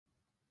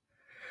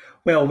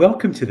Well,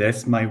 welcome to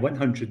this, my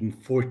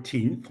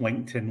 114th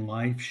LinkedIn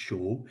Live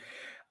show.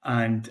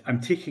 And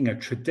I'm taking a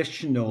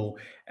traditional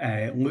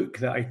look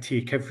that I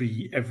take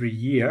every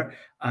year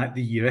at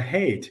the year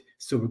ahead.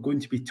 So we're going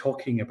to be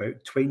talking about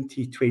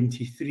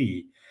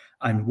 2023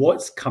 and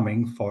what's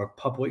coming for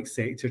public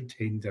sector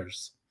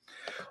tenders.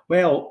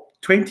 Well,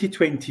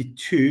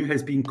 2022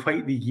 has been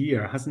quite the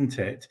year, hasn't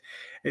it?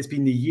 It's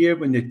been the year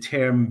when the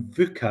term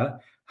VUCA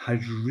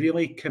has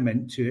really come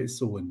into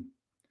its own.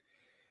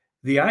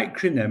 The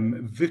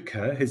acronym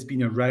VUCA has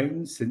been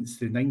around since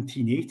the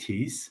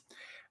 1980s.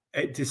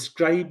 It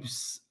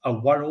describes a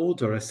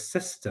world or a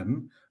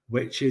system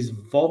which is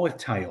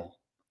volatile,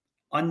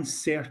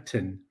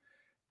 uncertain,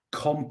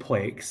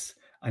 complex,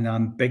 and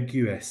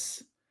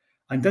ambiguous.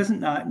 And doesn't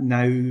that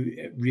now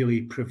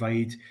really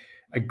provide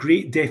a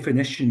great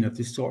definition of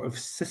the sort of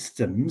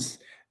systems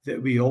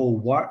that we all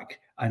work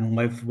and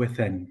live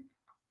within?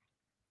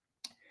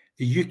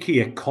 The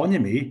UK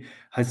economy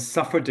has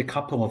suffered a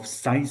couple of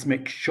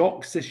seismic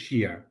shocks this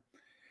year.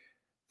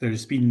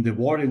 There's been the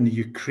war in the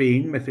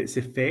Ukraine with its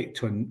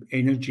effect on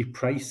energy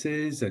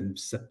prices and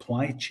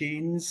supply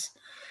chains.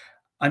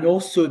 And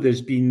also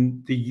there's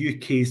been the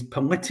UK's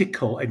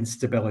political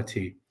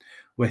instability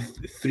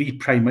with 3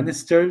 prime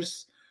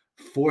ministers,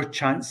 4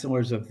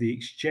 chancellors of the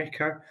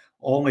Exchequer,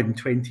 all in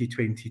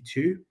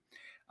 2022,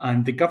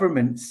 and the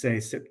government's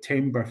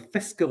September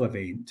fiscal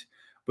event,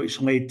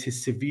 which led to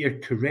severe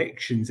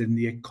corrections in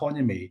the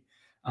economy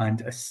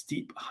and a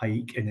steep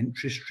hike in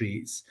interest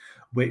rates,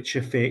 which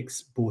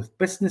affects both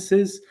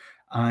businesses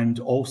and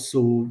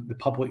also the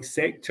public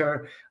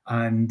sector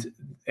and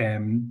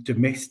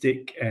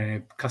domestic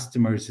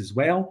customers as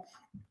well,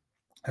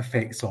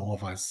 affects all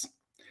of us.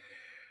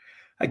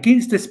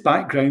 Against this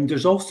background,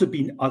 there's also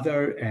been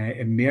other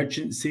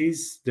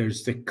emergencies.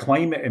 There's the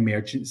climate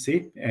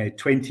emergency.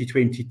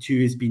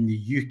 2022 has been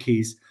the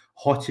UK's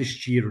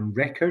hottest year on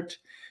record.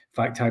 In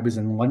fact, I was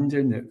in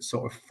London at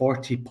sort of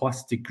 40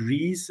 plus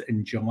degrees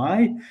in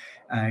July,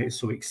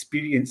 so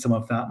experienced some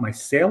of that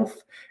myself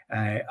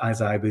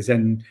as I was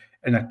in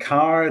a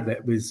car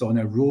that was on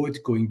a road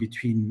going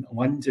between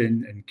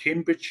London and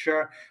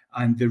Cambridgeshire,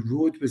 and the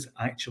road was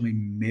actually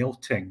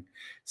melting.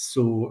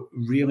 So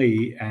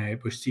really,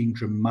 we're seeing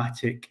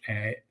dramatic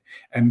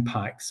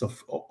impacts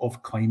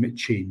of climate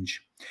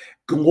change.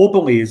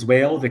 Globally as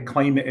well, the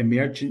climate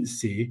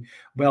emergency,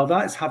 well,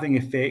 that's having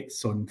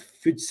effects on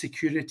food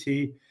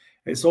security.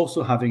 It's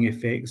also having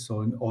effects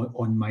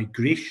on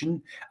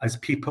migration as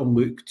people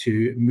look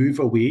to move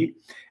away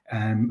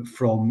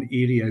from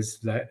areas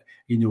that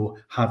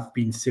have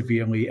been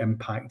severely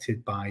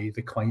impacted by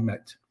the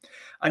climate.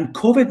 And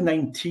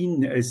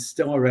COVID-19 is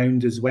still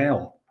around as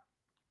well.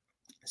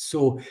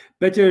 So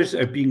bidders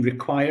are being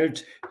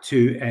required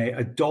to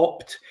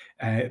adopt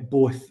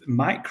both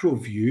macro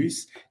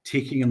views,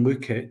 taking a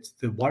look at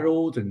the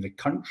world and the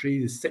country,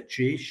 the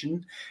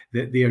situation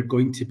that they are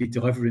going to be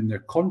delivering their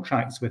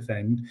contracts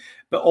within,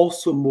 but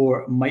also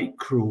more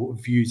micro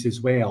views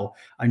as well,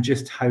 and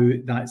just how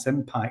that's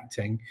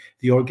impacting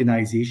the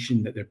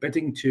organisation that they're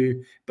bidding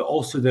to, but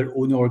also their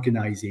own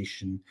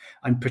organisation.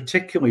 And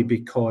particularly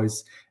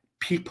because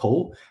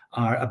people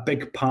are a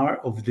big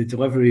part of the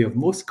delivery of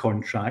most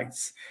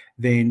contracts,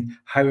 then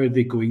how are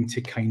they going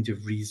to kind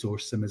of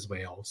resource them as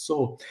well?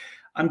 So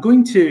I'm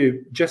going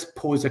to just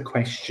pose a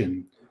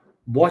question.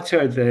 What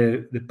are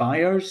the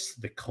buyers,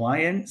 the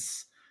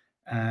clients,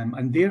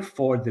 and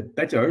therefore the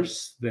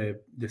bidders, the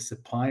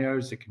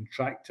suppliers, the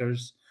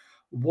contractors,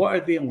 what are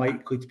they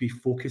likely to be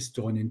focused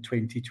on in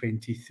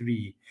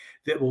 2023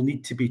 that will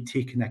need to be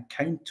taken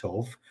account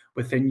of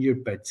within your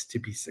bids to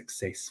be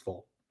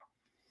successful?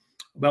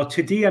 Well,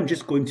 today I'm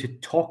just going to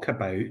talk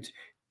about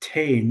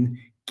 10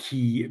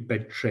 key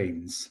bid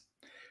trends.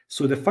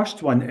 So the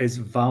first one is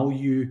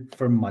value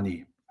for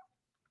money.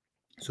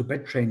 So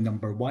bid trend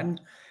number 1,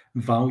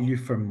 value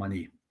for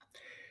money.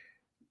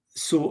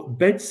 So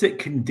bids that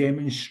can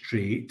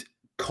demonstrate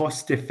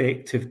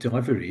cost-effective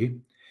delivery,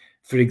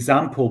 for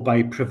example,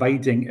 by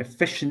providing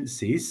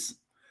efficiencies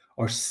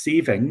or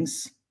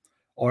savings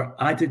or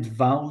added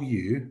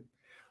value,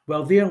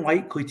 well, they're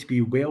likely to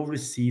be well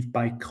received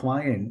by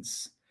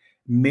clients,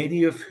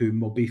 many of whom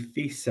will be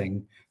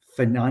facing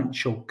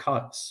financial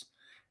cuts,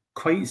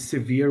 quite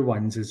severe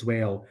ones as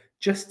well,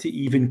 just to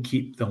even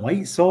keep the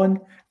lights on.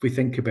 If we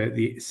think about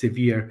the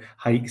severe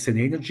hikes in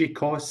energy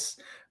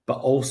costs, but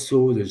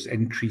also there's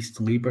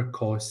increased labour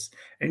costs,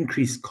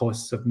 increased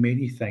costs of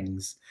many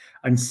things,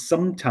 and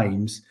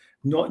sometimes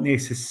not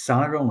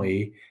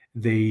necessarily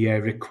the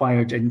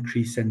required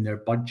increase in their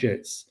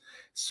budgets.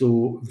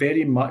 So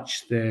very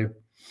much the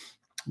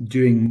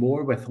doing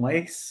more with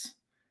less,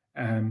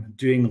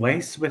 doing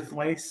less with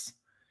less,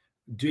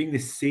 doing the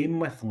same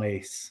with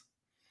less.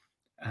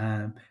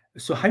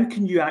 So how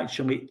can you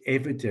actually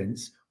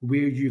evidence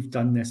where you've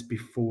done this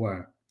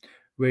before,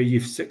 where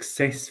you've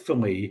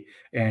successfully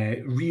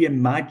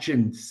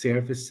reimagined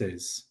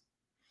services?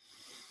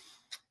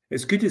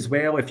 It's good as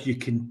well if you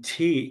can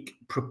take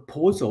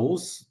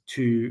proposals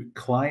to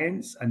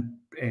clients and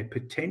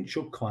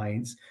potential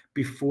clients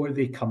before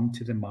they come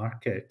to the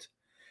market,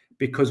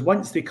 because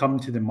once they come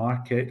to the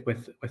market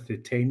with the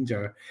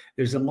tender,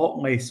 there's a lot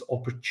less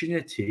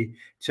opportunity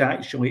to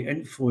actually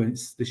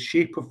influence the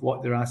shape of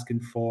what they're asking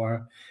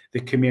for, the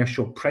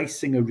commercial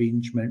pricing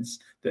arrangements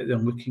that they're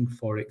looking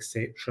for,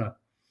 etc.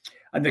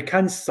 And there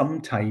can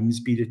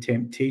sometimes be the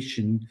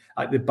temptation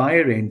at the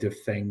buyer end of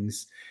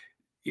things,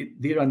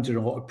 they're under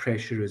a lot of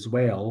pressure as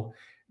well,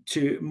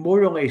 to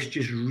more or less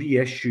just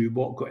reissue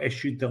what got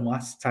issued the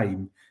last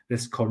time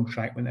this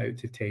contract went out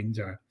to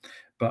tender.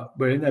 But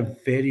we're in a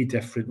very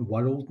different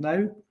world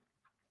now.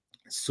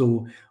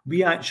 So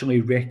we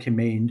actually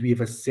recommend, we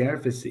have a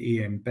service at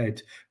AM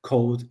Bid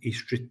called a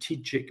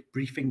strategic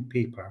briefing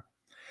paper.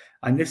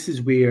 And this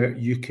is where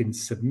you can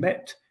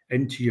submit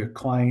into your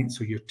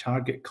clients or your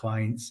target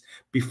clients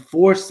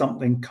before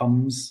something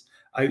comes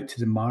out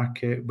to the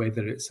market,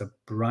 whether it's a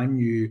brand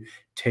new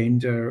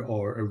tender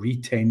or a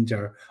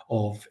retender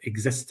of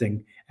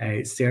existing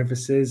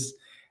services.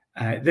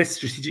 This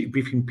strategic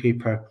briefing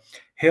paper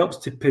helps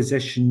to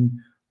position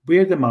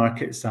where the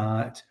market's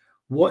at,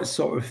 what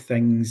sort of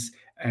things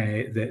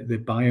that the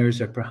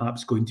buyers are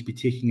perhaps going to be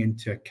taking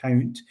into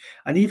account,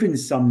 and even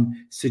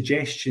some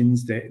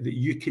suggestions that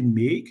you can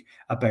make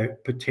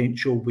about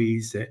potential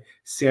ways that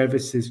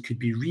services could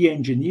be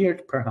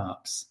re-engineered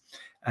perhaps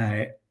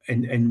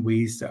in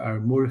ways that are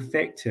more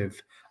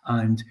effective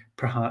and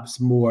perhaps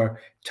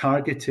more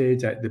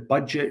targeted at the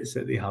budgets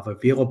that they have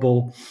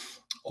available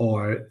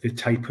or the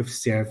type of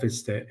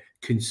service that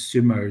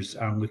consumers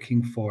are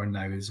looking for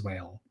now as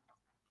well.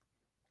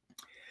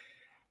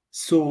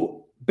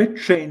 So bid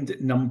trend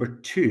number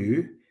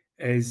 2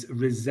 is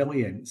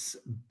resilience,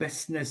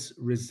 business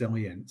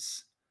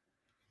resilience.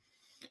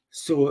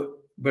 So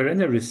we're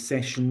in a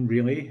recession,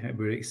 really.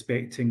 We're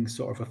expecting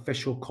sort of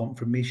official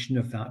confirmation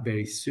of that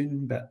very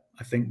soon, but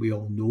I think we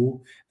all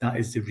know that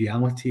is the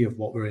reality of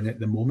what we're in at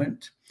the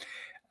moment.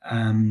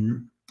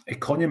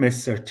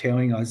 Economists are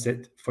telling us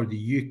that for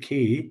the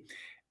UK,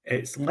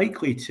 it's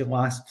likely to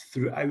last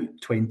throughout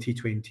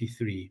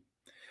 2023.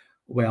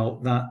 Well,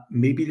 that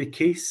may be the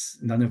case.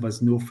 None of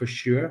us know for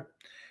sure.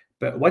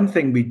 But one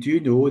thing we do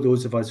know,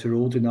 those of us who are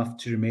old enough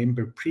to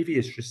remember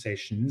previous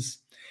recessions,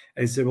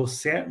 is there will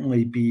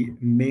certainly be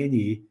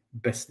many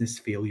business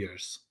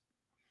failures.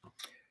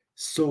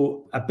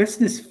 So a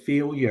business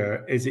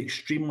failure is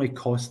extremely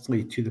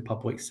costly to the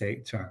public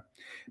sector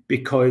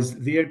because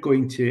they're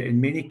going to, in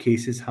many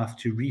cases, have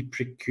to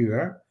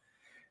re-procure.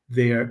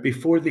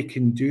 Before they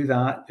can do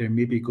that, they're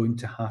maybe going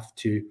to have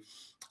to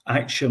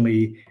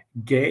actually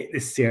get the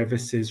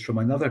services from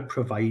another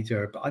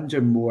provider, but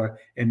under more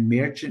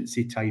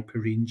emergency type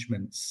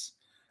arrangements.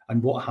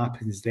 And what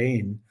happens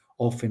then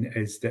often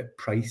is that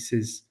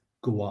prices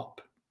go up.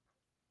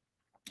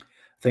 I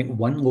think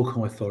one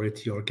local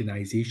authority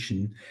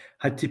organisation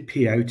had to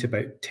pay out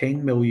about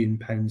 £10 million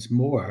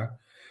more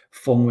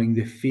following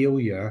the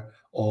failure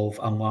of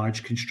a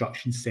large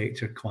construction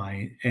sector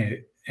client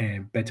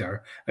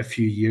bidder a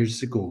few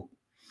years ago.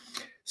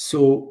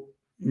 So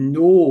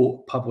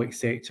no public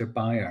sector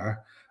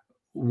buyer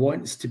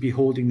wants to be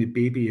holding the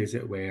baby, as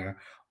it were,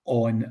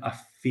 on a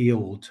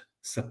failed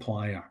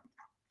supplier.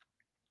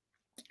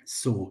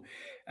 So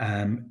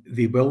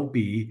they will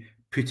be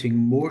putting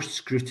more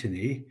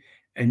scrutiny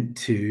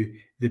into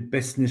the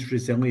business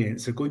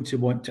resilience. They're going to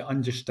want to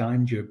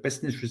understand your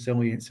business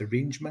resilience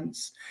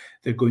arrangements.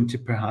 They're going to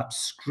perhaps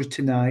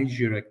scrutinize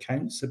your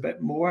accounts a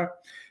bit more.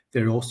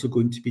 They're also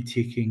going to be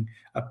taking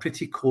a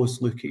pretty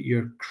close look at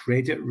your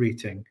credit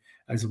rating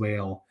as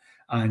well.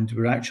 And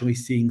we're actually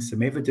seeing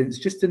some evidence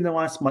just in the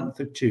last month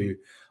or two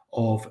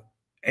of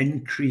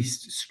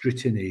increased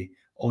scrutiny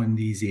on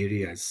these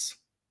areas.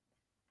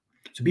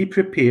 So be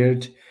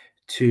prepared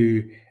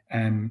to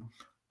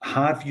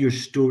have your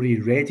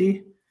story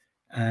ready.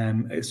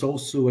 It's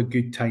also a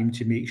good time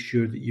to make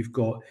sure that you've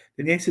got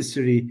the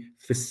necessary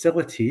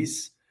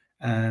facilities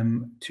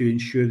to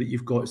ensure that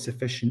you've got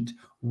sufficient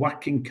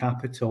working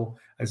capital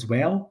as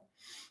well.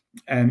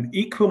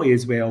 Equally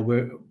as well,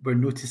 we're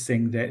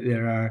noticing that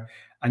there are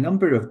a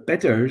number of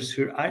bidders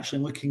who are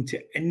actually looking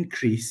to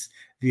increase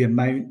the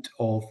amount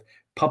of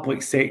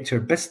public sector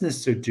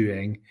business they're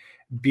doing,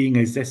 being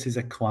as this is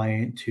a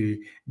client who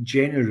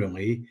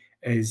generally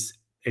is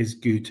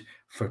good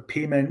for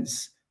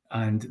payments,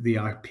 and they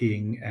are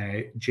paying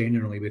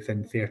generally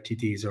within 30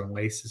 days or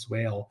less as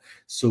well.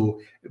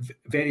 So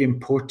very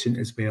important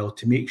as well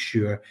to make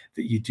sure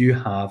that you do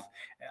have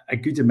a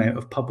good amount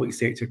of public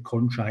sector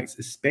contracts,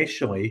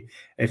 especially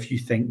if you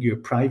think your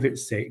private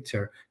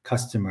sector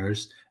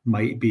customers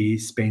might be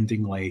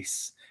spending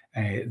less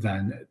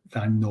than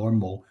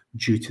normal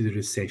due to the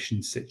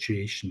recession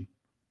situation.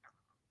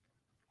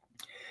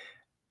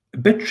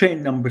 Bid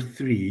trend number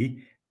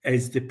 3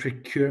 is the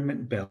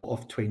procurement bill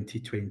of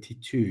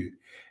 2022.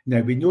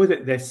 Now, we know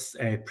that this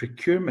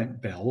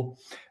procurement bill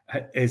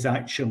is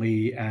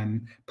actually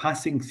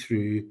passing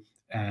through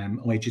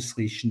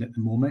legislation at the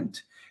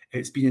moment.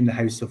 It's been in the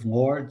House of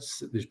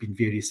Lords. There's been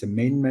various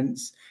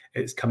amendments.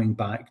 It's coming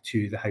back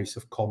to the House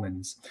of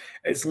Commons.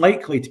 It's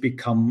likely to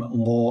become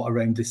law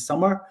around the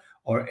summer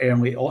or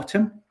early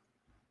autumn.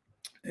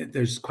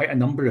 There's quite a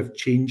number of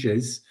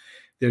changes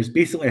There's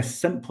basically a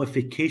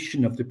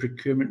simplification of the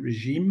procurement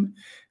regime.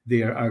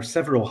 There are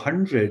several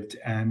hundred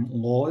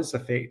laws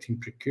affecting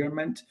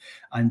procurement,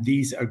 and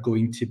these are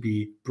going to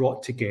be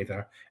brought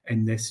together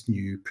in this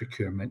new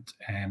procurement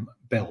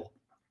bill.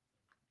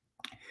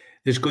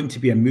 There's going to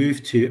be a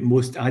move to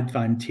most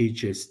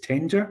advantageous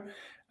tender,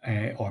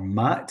 or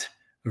MAT,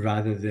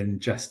 rather than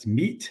just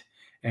MEET,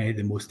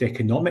 the most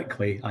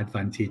economically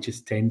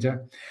advantageous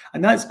tender.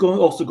 And that's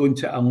also going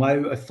to allow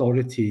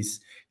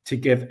authorities to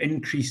give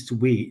increased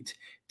weight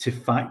to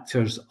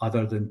factors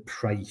other than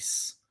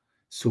price.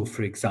 So,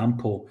 for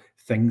example,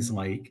 things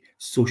like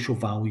social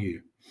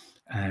value,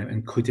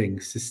 including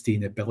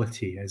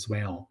sustainability as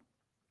well.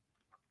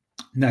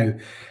 Now,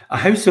 a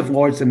House of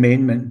Lords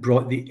amendment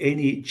brought the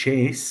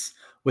NHS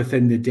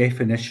within the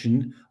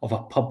definition of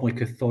a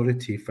public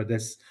authority for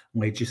this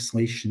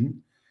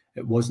legislation.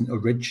 It wasn't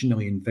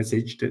originally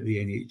envisaged that the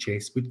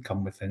NHS would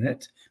come within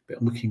it,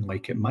 but looking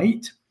like it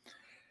might.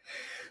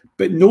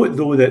 But note,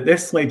 though, that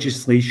this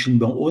legislation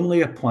will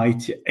only apply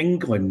to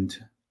England,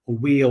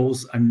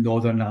 Wales, and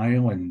Northern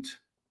Ireland.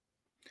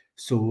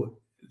 So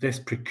this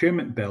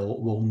procurement bill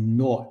will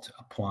not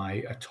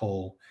apply at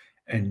all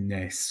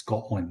in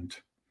Scotland.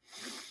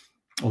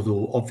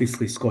 Although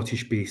obviously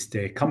Scottish-based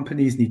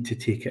companies need to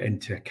take it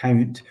into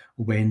account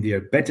when they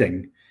are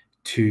bidding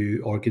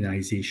to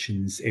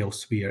organisations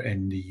elsewhere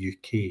in the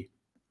UK.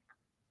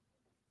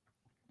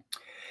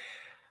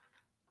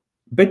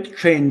 Bid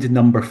trend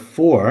number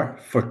 4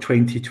 for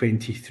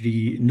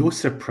 2023, no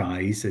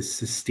surprise, is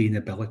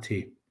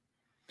sustainability.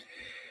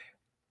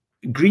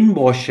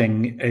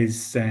 Greenwashing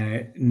is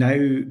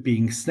now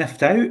being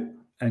sniffed out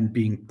and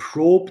being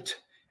probed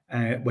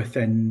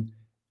within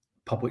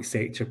public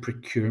sector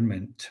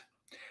procurement.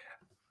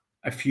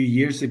 A few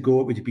years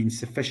ago, it would have been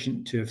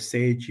sufficient to have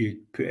said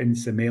you'd put in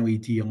some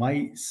LED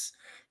lights,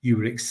 you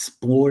were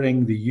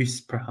exploring the use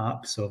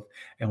perhaps of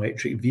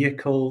electric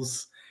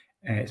vehicles,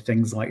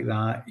 things like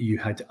that. You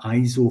had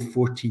ISO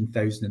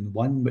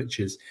 14001, which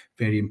is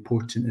very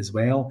important as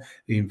well,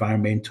 the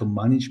environmental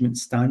management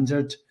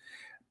standard.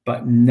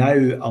 But now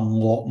a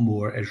lot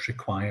more is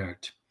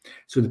required.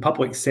 So the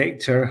public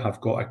sector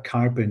have got a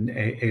carbon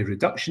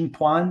reduction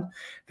plan.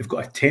 They've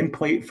got a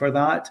template for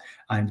that,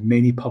 and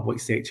many public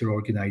sector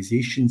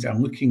organisations are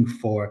looking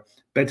for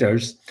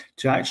bidders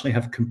to actually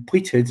have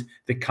completed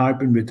the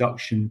carbon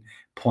reduction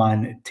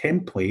plan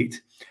template,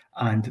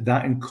 and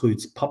that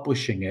includes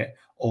publishing it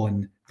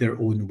on their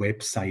own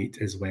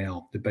website as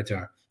well, the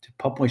bidder to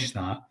publish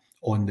that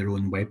on their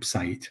own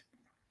website.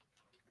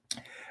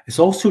 It's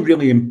also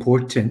really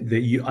important that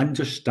you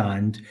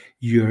understand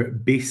your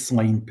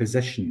baseline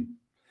position.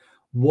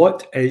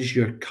 What is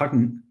your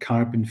current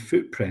carbon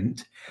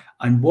footprint,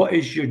 and what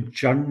is your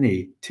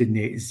journey to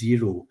net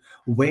zero?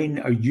 When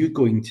are you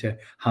going to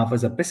have,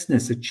 as a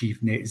business,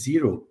 achieve net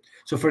zero?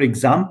 So, for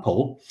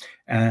example,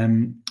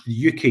 the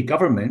UK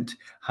government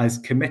has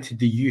committed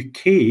the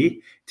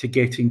UK to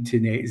getting to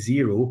net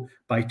zero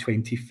by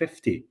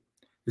 2050,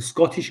 the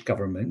Scottish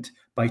government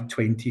by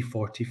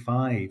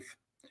 2045.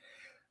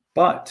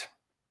 But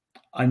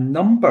a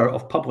number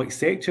of public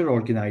sector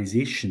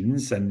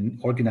organisations and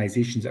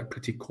organisations that are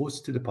pretty close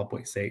to the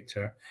public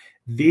sector,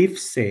 they've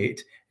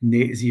set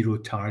net zero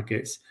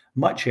targets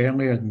much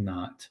earlier than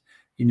that,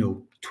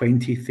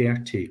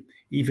 2030,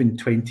 even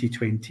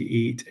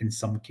 2028 in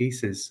some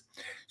cases.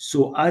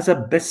 So as a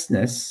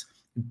business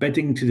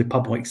bidding to the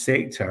public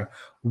sector,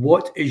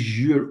 what is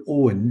your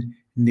own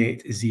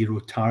net zero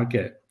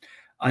target?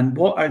 And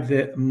what are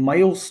the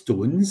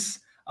milestones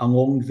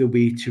along the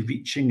way to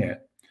reaching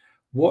it?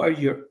 What are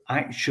your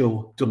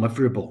actual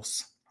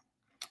deliverables?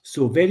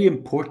 So very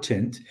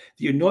important that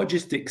you're not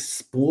just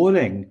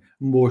exploring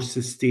more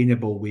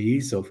sustainable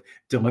ways of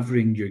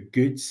delivering your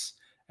goods,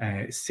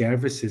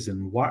 services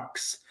and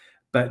works,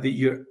 but that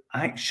you're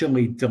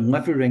actually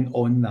delivering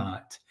on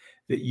that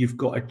you've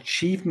got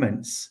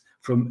achievements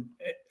from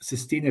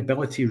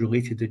sustainability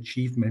related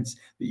achievements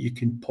that you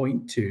can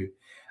point to,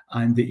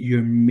 and that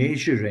you're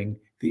measuring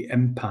the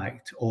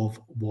impact of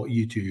what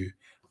you do,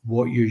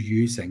 what you're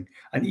using,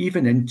 and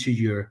even into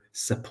your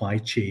supply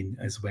chain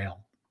as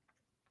well.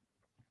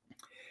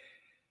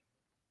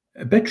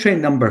 Bid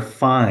trend number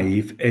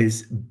 5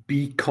 is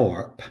B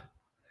Corp.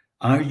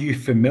 Are you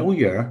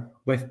familiar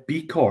with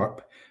B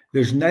Corp?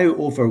 There's now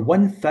over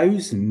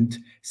 1,000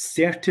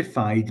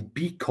 certified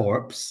B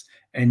Corps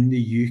in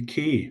the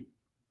UK.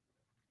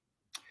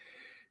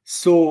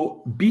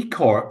 So B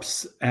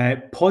Corps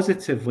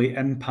positively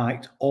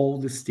impact all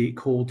the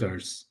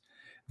stakeholders.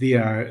 They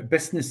are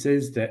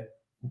businesses that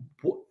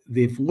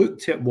they've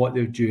looked at what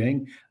they're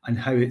doing and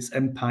how it's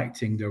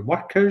impacting their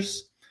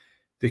workers,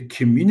 the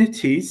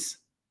communities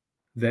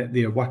that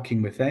they're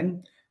working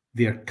within,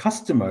 their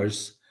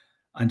customers,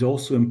 and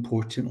also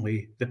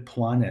importantly, the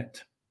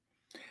planet.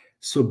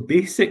 So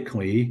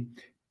basically,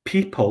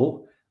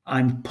 people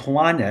and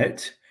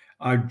planet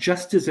are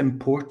just as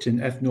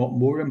important, if not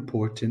more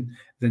important,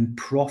 than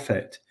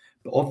profit.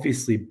 But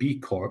obviously, B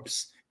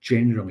Corps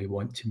generally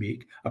want to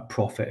make a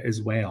profit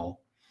as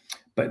well.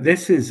 But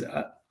this is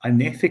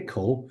an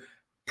ethical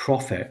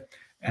profit.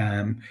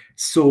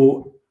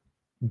 So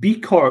B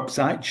Corps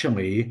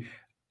actually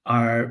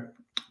are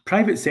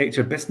private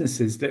sector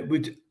businesses that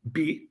would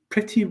be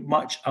pretty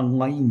much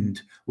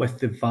aligned with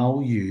the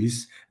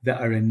values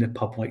that are in the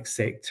public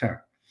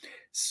sector.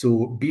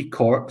 So B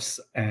Corps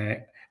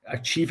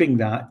achieving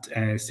that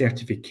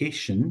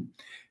certification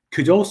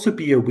could also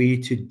be a way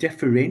to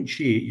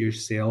differentiate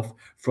yourself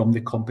from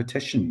the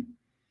competition.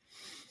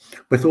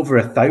 With over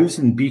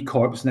 1,000 B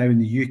Corps now in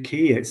the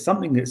UK, it's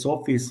something that's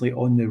obviously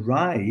on the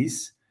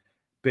rise,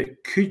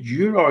 but could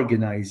your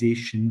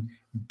organisation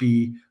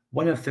be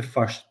one of the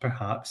first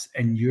perhaps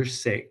in your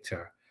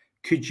sector?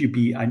 Could you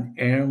be an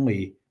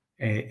early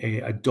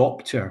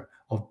adopter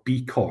of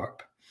B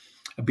Corp?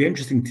 It'd be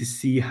interesting to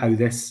see how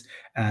this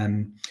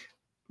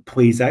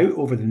plays out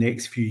over the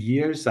next few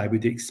years. I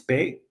would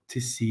expect to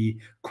see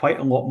quite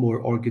a lot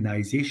more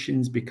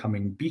organisations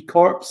becoming B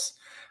Corps,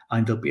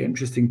 and it'll be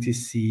interesting to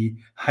see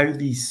how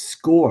these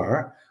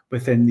score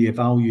within the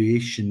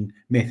evaluation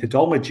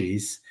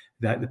methodologies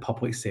that the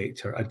public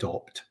sector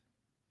adopt.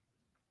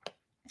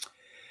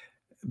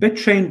 Big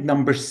trend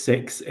number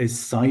 6 is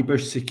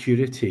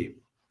cybersecurity.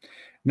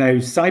 Now,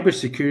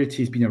 cybersecurity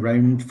has been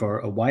around for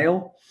a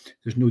while.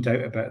 There's no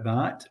doubt about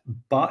that,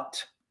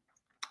 but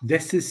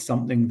this is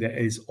something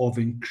that is of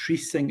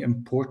increasing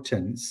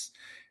importance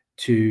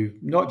to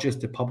not just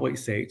the public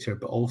sector,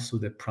 but also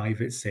the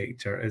private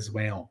sector as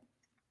well.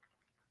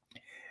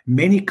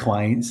 Many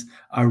clients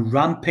are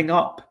ramping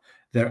up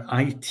their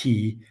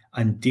IT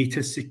and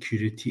data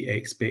security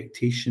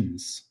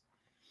expectations.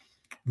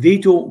 They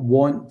don't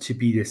want to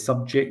be the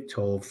subject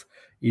of,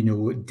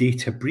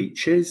 data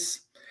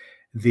breaches.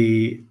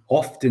 They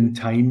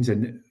oftentimes,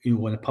 in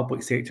a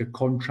public sector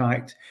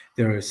contract,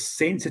 there is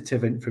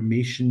sensitive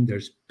information,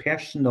 there's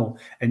personal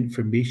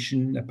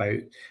information about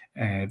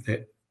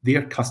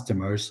their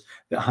customers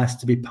that has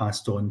to be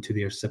passed on to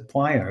their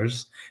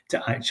suppliers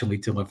to actually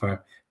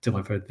deliver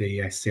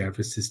the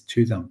services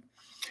to them.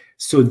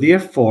 So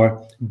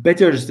therefore,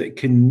 bidders that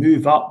can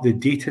move up the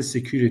data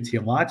security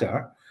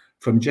ladder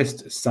from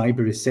just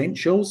Cyber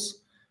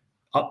Essentials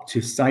up to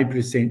Cyber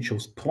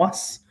Essentials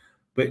Plus,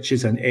 which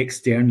is an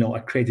external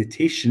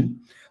accreditation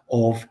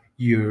of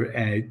your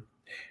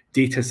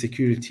data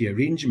security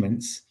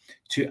arrangements,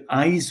 to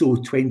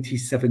ISO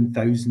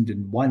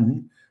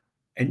 27001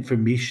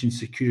 Information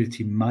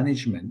Security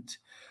Management.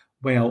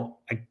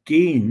 Well,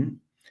 again,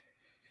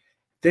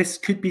 this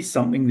could be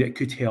something that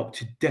could help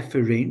to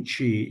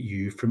differentiate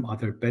you from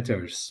other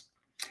bidders.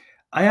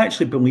 I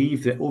actually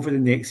believe that over the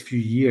next few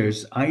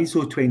years,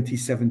 ISO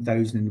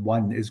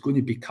 27001 is going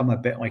to become a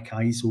bit like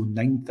ISO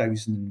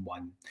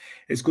 9001.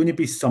 It's going to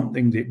be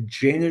something that,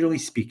 generally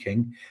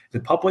speaking, the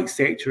public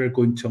sector are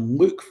going to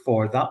look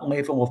for that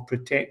level of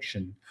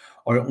protection,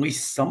 or at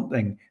least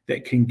something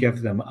that can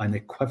give them an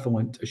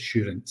equivalent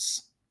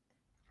assurance.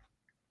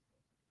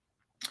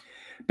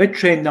 Bid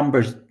trend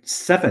number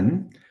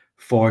 7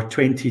 for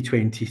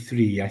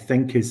 2023, I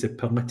think, is the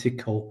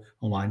political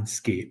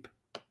landscape.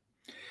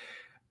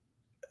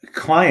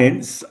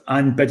 Clients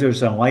and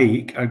bidders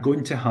alike are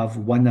going to have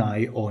one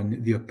eye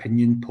on the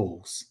opinion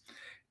polls,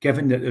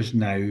 given that there's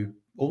now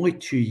only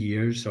 2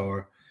 years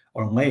or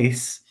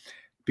less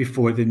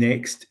before the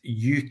next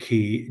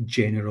UK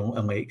general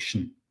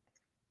election.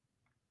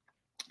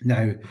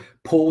 Now,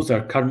 polls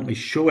are currently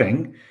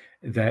showing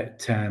that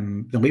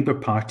the Labour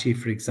Party,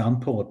 for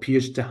example,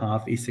 appears to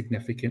have a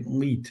significant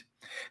lead.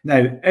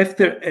 Now, if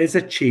there is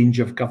a change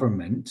of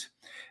government,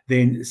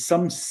 then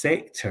some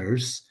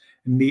sectors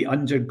may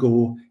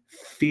undergo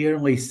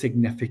fairly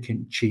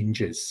significant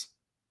changes.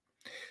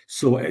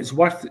 So it's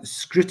worth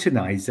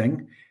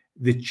scrutinising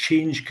the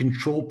change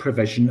control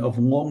provision of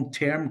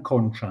long-term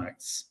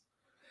contracts,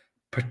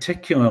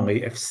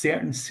 particularly if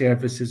certain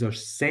services or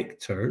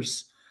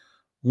sectors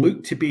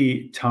look to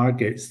be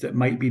targets that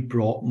might be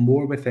brought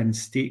more within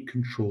state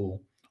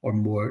control or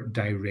more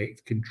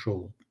direct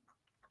control.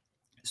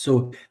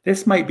 So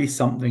this might be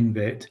something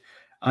that,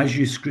 as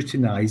you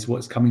scrutinise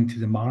what's coming to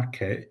the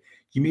market,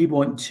 you may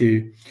want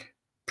to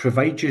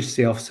provide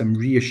yourself some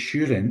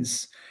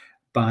reassurance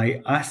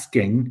by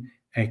asking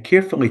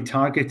carefully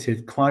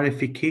targeted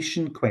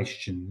clarification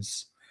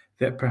questions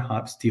that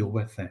perhaps deal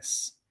with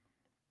this.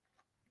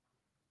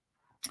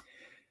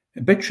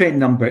 Bid trend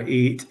number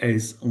 8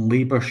 is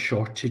labour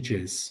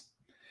shortages.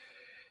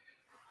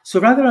 So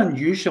rather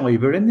unusually,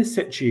 we're in the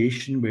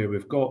situation where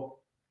we've got,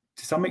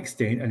 to some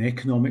extent, an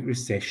economic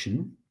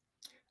recession,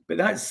 but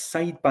that's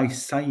side by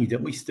side,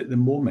 at least at the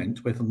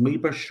moment, with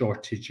labour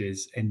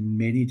shortages in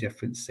many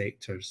different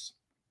sectors.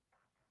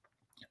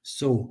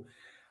 So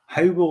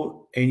how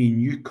will any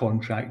new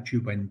contract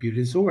you win be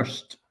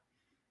resourced?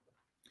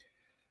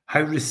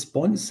 How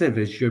responsive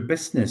is your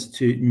business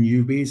to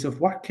new ways of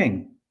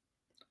working?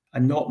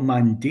 And not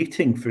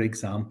mandating, for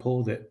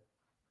example, that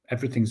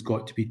everything's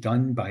got to be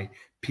done by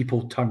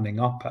people turning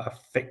up at a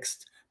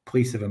fixed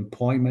place of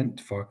employment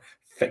for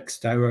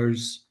fixed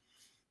hours,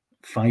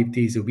 5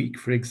 days a week,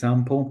 for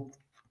example.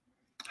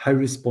 How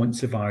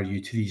responsive are you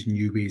to these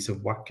new ways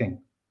of working?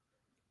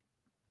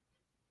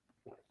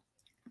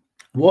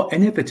 What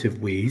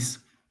innovative ways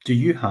do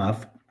you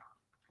have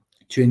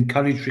to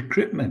encourage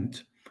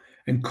recruitment,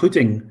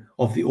 including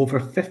of the over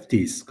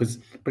 50s? Because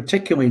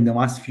particularly in the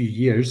last few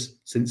years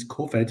since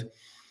COVID,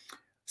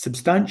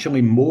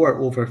 substantially more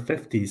over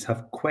 50s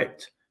have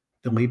quit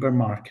the labour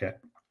market.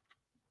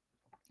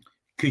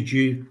 Could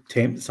you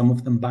tempt some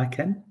of them back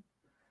in?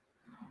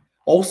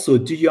 Also,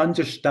 do you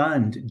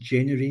understand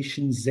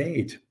Generation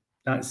Z?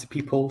 That's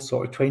people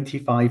sort of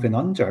 25 and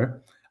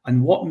under.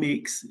 And what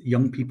makes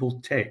young people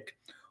tick?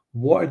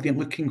 What are they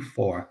looking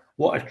for?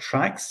 What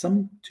attracts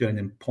them to an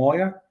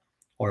employer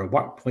or a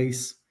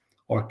workplace?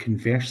 Or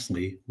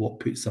conversely, what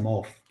puts them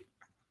off?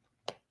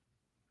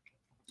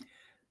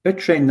 Bid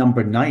trend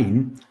number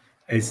 9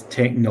 is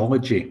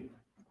technology.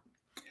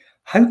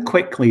 How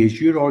quickly is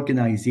your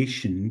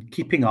organisation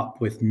keeping up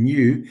with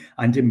new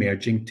and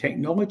emerging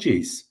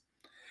technologies?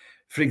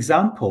 For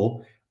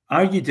example,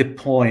 are you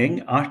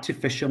deploying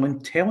artificial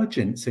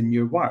intelligence in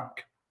your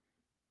work?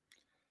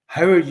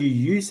 How are you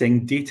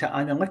using data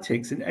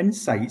analytics and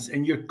insights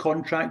in your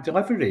contract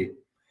delivery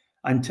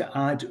and to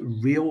add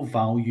real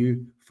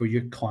value for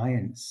your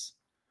clients?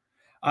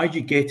 Are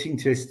you getting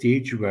to a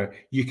stage where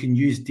you can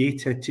use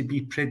data to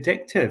be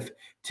predictive,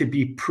 to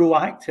be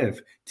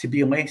proactive, to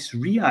be less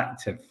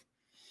reactive?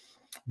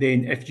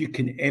 Then if you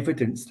can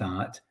evidence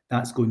that,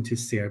 that's going to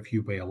serve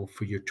you well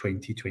for your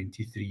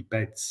 2023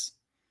 bids.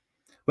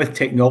 With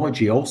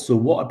technology also,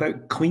 what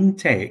about clean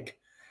tech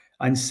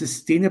and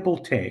sustainable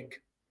tech,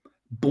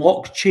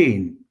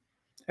 blockchain,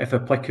 if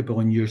applicable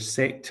in your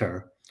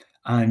sector,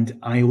 and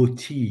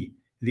IoT,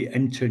 the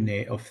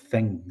Internet of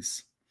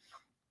Things?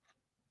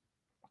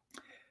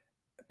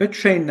 Bid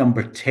trend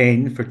number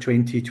 10 for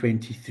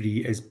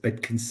 2023 is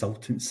bid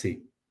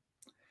consultancy.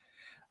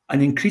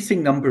 An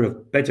increasing number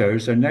of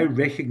bidders are now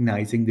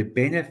recognising the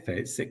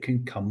benefits that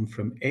can come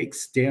from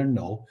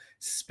external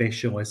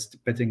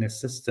specialist bidding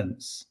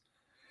assistance.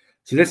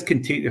 So this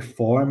can take the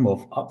form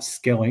of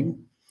upskilling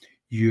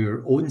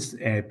your own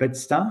bid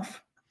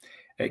staff.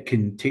 It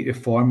can take the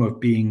form of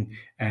being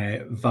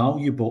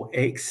valuable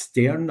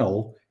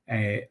external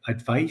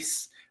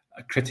advice,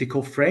 a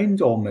critical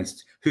friend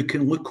almost, who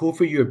can look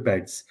over your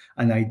bids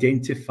and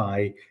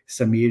identify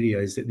some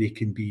areas that they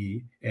can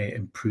be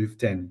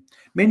improved in.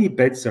 Many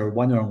bids are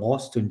won or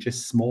lost on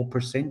just small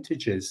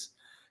percentages.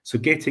 So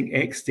getting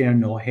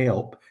external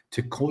help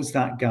to close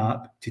that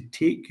gap, to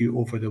take you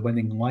over the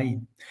winning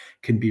line,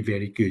 can be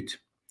very good.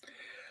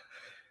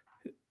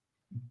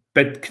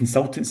 Bid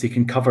consultancy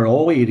can cover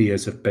all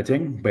areas of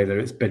bidding, whether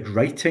it's bid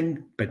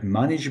writing, bid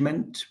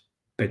management,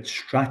 bid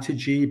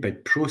strategy,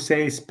 bid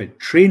process, bid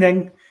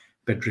training,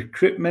 bid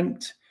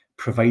recruitment,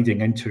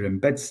 providing interim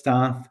bid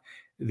staff.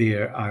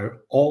 There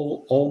are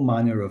all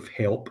manner of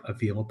help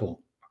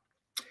available.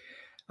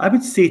 I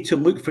would say to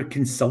look for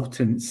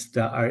consultants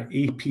that are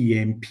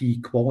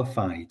APMP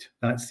qualified.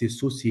 That's the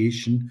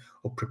Association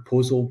of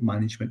Proposal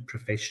Management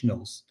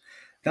Professionals.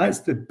 That's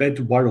the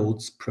bid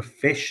world's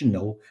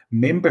professional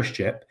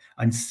membership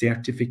and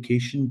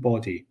certification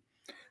body.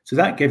 So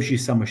that gives you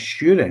some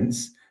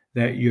assurance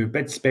that your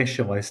bid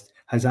specialist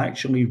has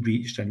actually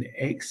reached an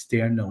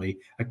externally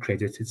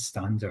accredited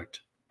standard.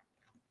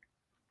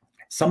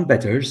 Some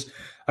bidders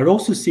are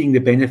also seeing the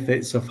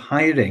benefits of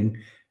hiring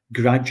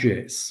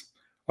graduates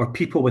or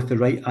people with the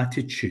right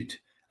attitude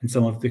and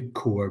some of the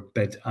core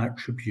bid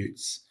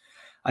attributes,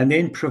 and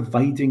then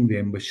providing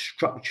them with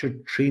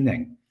structured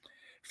training.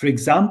 For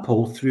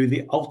example, through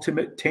the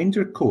Ultimate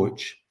Tender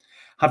Coach.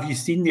 Have you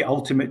seen the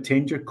Ultimate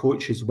Tender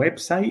Coach's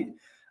website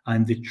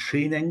and the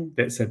training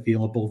that's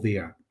available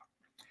there?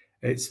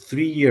 It's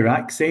 3-year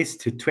access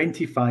to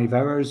 25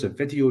 hours of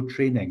video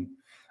training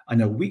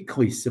and a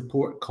weekly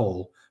support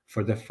call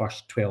for the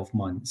first 12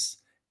 months.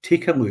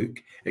 Take a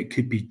look. It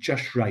could be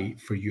just right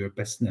for your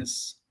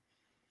business.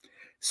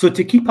 So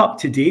to keep up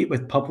to date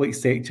with public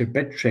sector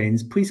bid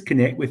trends, please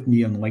connect with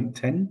me on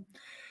LinkedIn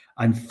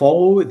and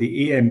follow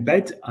the AM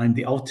Bid and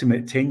the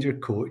Ultimate Tender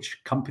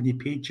Coach company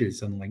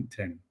pages on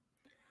LinkedIn.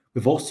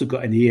 We've also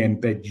got an AM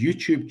Bid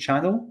YouTube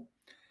channel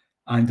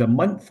and a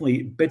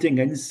monthly Bidding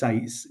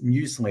Insights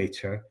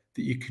newsletter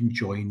that you can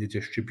join the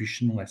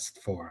distribution list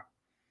for.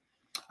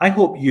 I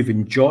hope you've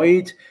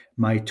enjoyed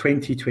my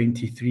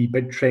 2023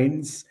 Bid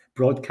Trends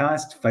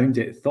broadcast, found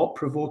it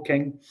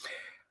thought-provoking,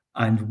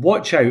 and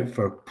watch out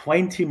for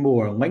plenty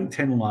more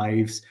LinkedIn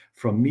Lives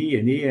from me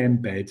and AM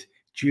Bid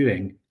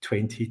during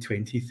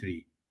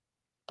 2023.